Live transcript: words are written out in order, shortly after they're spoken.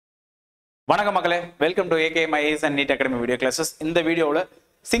வணக்கம் மக்களே, welcome to AKM IAS and NEET Academy video classes. இந்த வீடியோவில்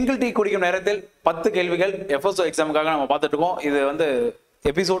சிங்கிள் டீ குடிக்கும் நேரத்தில் 10 கேள்விகள் FSO எக்ஸாமுக்காக நம்ம பார்த்துட்டு இருக்கோம். இது வந்து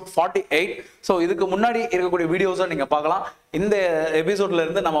எபிசோட் 48. ஸோ இதுக்கு முன்னாடி இருக்கக்கூடிய வீடியோஸை நீங்கள் பார்க்கலாம். இந்த எபிசோட்ல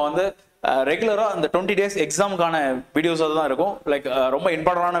இருந்து நம்ம வந்து ரெகுலராக அந்த 20 days எக்ஸாமுக்கான வீடியோஸாக தான் இருக்கும். லைக் ரொம்ப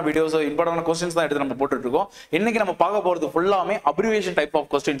இம்பார்ட்டன்டான வீடியோஸ், இம்பார்ட்டன்டான கொஸ்டின்ஸ் தான் எடுத்து நம்ம போட்டுட்டு இருக்கோம். இன்னைக்கு நம்ம பார்க்க போகிறது ஃபுல்லாமே abbreviation type of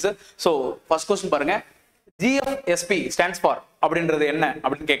questions. So first question பாருங்க, GFSP ஸ்டாண்ட்ஸ் ஃபார் அப்படின்றது என்ன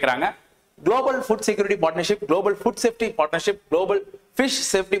அப்படின்னு கேட்குறாங்க. Global Food Security Partnership, Global Food Safety Partnership, Global Fish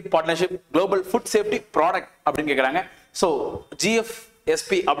Safety Partnership, Global Food Safety Product அப்படின்னு கேட்குறாங்க. ஸோ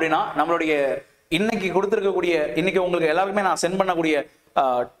GFSP அப்படின்னா நம்மளுடைய இன்னைக்கு கொடுத்துருக்கக்கூடிய, இன்னைக்கு உங்களுக்கு எல்லாருக்குமே நான் சென்ட் பண்ணக்கூடிய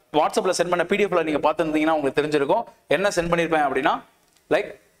வாட்ஸ்அப்பில் சென்ட் பண்ண பிடிஎஃப்ல நீங்கள் பார்த்துருந்தீங்கன்னா உங்களுக்கு தெரிஞ்சிருக்கும். என்ன சென்ட் பண்ணியிருப்பேன் அப்படின்னா,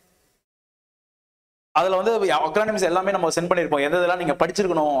 லைக் அதில் வந்து அக்ரானிம்ஸ் எல்லாமே நம்ம சென்ட் பண்ணியிருப்போம். எதெல்லாம் நீங்கள்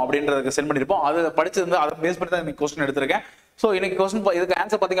படிச்சிருக்கணும் அப்படின்றதுக்கு சென்ட் பண்ணியிருப்போம். அதை படிச்சிருந்து அதை பேஸ் பண்ணி தான் இன்னைக்கு கொஸ்டின் எடுத்திருக்கேன். ஸோ இன்னைக்கு கொஸ்டின் இதுக்கு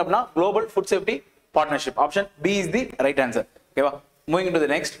ஆன்சர் பார்த்தீங்க அப்படின்னா global food safety partnership, option B is the right answer. ஓகேவா, moving to the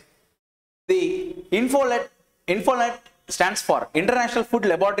next. The INfoLNET stands for international food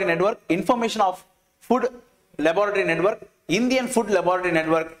laboratory network, information of food laboratory network, Indian food laboratory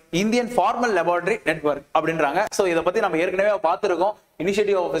network, Indian formal laboratory network அப்படின்றாங்க. So இதை பத்தி நம்ம ஏற்கனவே பார்த்துருக்கோம்.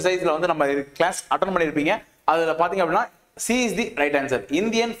 Initiative of FSSAI வந்து நம்ம class attend பண்ணியிருப்பீங்க. அதில் பார்த்தீங்க அப்படின்னா C is the right answer,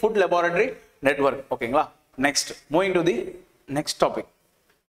 Indian food laboratory network. ஓகேங்களா, next moving to the next topic.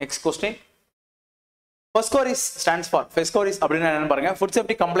 Next question. FSKORIS stands for, FSKORIS அப்படினா என்னன்னு பாருங்க. Food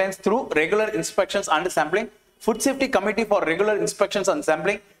Safety Compliance through Regular Inspections and Sampling, Food Safety Committee for Regular Inspections and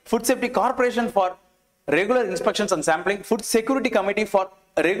Sampling, Food Safety Corporation for Regular Inspections and Sampling, Food Security Committee for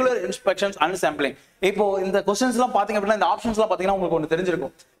Regular Inspections and Sampling. இப்போ இந்த questions எல்லாம் பாத்தீங்க அப்படினா, இந்த options எல்லாம் பாத்தீங்கன்னா உங்களுக்கு ஒன்னு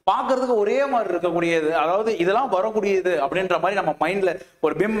தெரிஞ்சிருக்கும். பார்க்கிறதுக்கு ஒரே மாதிரி இருக்கக்கூடியது, அதாவது இதெல்லாம் வரக்கூடியது அப்படின்ற மாதிரி நம்ம மைண்ட்ல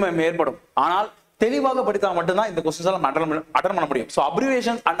ஒரு பிம்பம் ஏற்படும். ஆனால் தெளிவாக படித்தா மட்டும்தான் இந்த क्वेश्चंस எல்லாம் அட்டெண்ட் பண்ண முடியும். So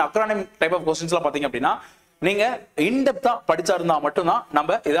abbreviations and acronym type of questions எல்லாம் பாத்தீங்க அப்படின்னா நீங்க இன்டெப்தா படிச்சா இருந்தா மட்டும்தான்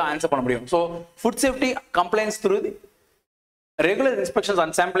நம்ம இதை ஆன்சர் பண்ண முடியும். So food safety complaints through the regular inspections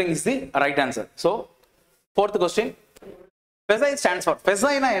and sampling is the right answer. So fourth question, FSSAI stands for,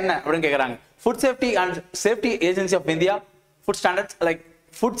 FSSAI என்ன அப்படின்னு கேட்கறாங்க. Food safety and safety agency of India, food standards like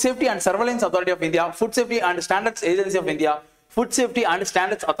food safety and surveillance authority of India, food safety and standards agency of India, food safety and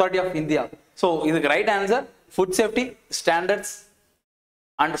standards authority of India. So இதுக்கு right answer food safety standards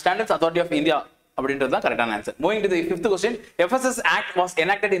and standards authority of India அப்படின்றது தான் கரெக்டான answer. Moving to the fifth question, FSS Act was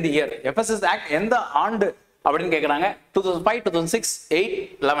enacted in the year. FSS Act எந்த ஆண்டு அப்படின்னு கேட்குறாங்க. 2005, 2006, 8,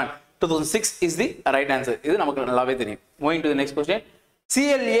 11. 2006 is the right answer. இது நமக்கு நல்லாவே தெரியும். Moving to the next question,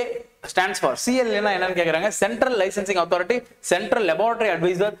 CLA stands for, CLA என்னன்னு கேட்குறாங்க. Central licensing authority, central laboratory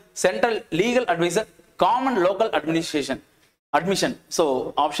advisor, central legal advisor, common local administration admission. So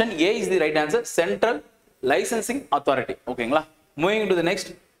option A is the right answer, Central Licensing Authority. ஓகேங்களா, moving to the next.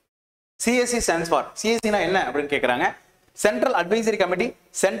 CSC stands for, CSC னா என்ன அப்படின்னு கேக்குறாங்க. Central Advisory Committee,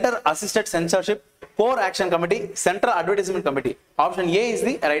 Center Assisted Censorship, Core Action Committee, Central Advertisement Committee. Option A is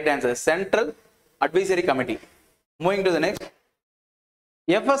the right answer, Central Advisory Committee. Moving to the next.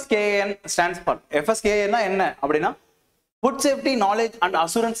 FSKAN stands for, FSKAN னா என்ன அப்படின்னா Food Safety Knowledge and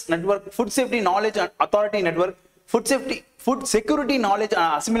Assurance Network, Food Safety Knowledge and Authority Network, Food Security Knowledge and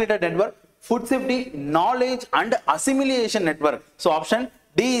Assimilated Network, Food Safety Knowledge and Assimilation Network. So option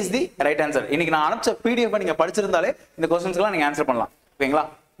D is the right answer. இன்னைக்கு நான் அனுப்பிச்ச PDF நீங்க படிச்சிருந்தாலே இந்த क्वेश्चंसலாம் நீங்க answer பண்ணலாம். ஓகேங்களா,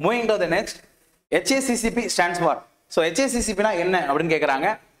 moving to the next. HACCP stands for, so HACCP னா என்ன அப்படின்னு கேக்குறாங்க.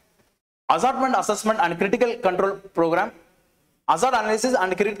 Assortment Assessment and Critical Control Program, Hazard Analysis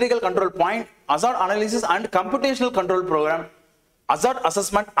and Critical Control Point, Hazard Analysis and Computational Control Program, Hazard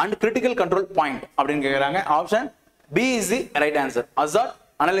Assessment and Critical Control Point அப்படின்னு கேக்குறாங்க. Option B is the right answer, Hazard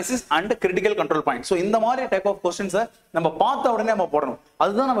Analysis and Critical Control Point. So இந்த மாதிரி type of questions நம்ம பார்த்த உடனே நம்ம போடணும்.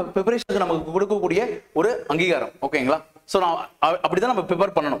 அதுதான் நம்ம ப்ரிப்பரேஷனுக்கு நமக்கு கொடுக்கக்கூடிய ஒரு அங்கீகாரம். ஓகேங்களா, ஸோ நான் அப்படிதான் நம்ம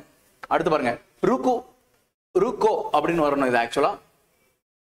ப்ரிப்பேர் பண்ணணும். அடுத்து பாருங்க, RUCO அப்படின்னு வரணும். இது ஆக்சுவலா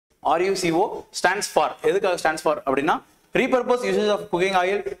RUCO stands for, எதுக்காக stands for அப்படின்னா repurpose usage of cooking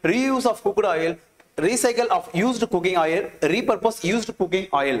oil, reuse of cooked oil, recycle of used cooking oil, repurpose used cooking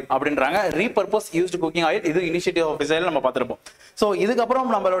oil அப்படின்றாங்க. repurpose used cooking oil இது இனிஷியேட்டிவ் ஆஃப் FSSAI நம்ம பார்த்திருப்போம். ஸோ இதுக்கப்புறம்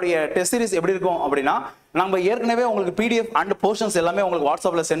நம்மளுடைய test series எப்படி இருக்கும் அப்படின்னா, நம்ம ஏற்கனவே உங்களுக்கு PDF அண்ட் போர்ஷன்ஸ் எல்லாமே உங்களுக்கு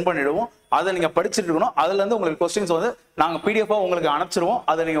வாட்ஸ்அப்ல சென்ட் பண்ணிடுவோம். அதை நீங்க படிச்சுட்டு இருக்கணும். அதுல இருந்து உங்களுக்கு கொஸ்டின்ஸ் வந்து நாங்க PDF உங்களுக்கு அனுப்பிச்சிருவோம்.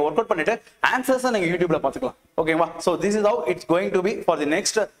 அதை நீங்க ஒர்க் அவுட் பண்ணிட்டு ஆன்சர்ஸை நீங்க யூடியூப்ல பார்த்துக்கலாம். ஓகேவா, so this is how it's going to be for the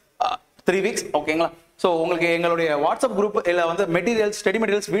next 3 weeks. ஓகேங்களா, ஸோ உங்களுக்கு எங்களுடைய வாட்ஸ்அப் குரூப் இல்லை வந்து materials, study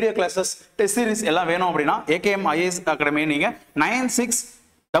materials, video classes, test series எல்லாம் வேணும் அப்படின்னா AKM IAS அகாடமி நீங்கள்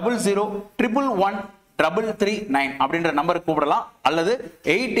 9600111339 அப்படின்ற நம்பருக்கு கூப்பிடலாம். அல்லது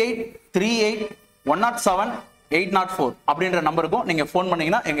 88381071 804 அப்படின்ற நம்பருக்கும் நீங்க ஃபோன்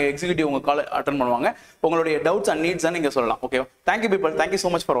பண்ணீங்கன்னா எங்க எக்ஸிக்யூட்டிவ் உங்க கால் அட்டென்ட் பண்ணுவாங்க. உங்களுடைய டவுட்ஸ் அண்ட் நீட்ஸ் நீங்க சொல்லலாம். Okay, thank you people, thank you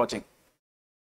so much for watching.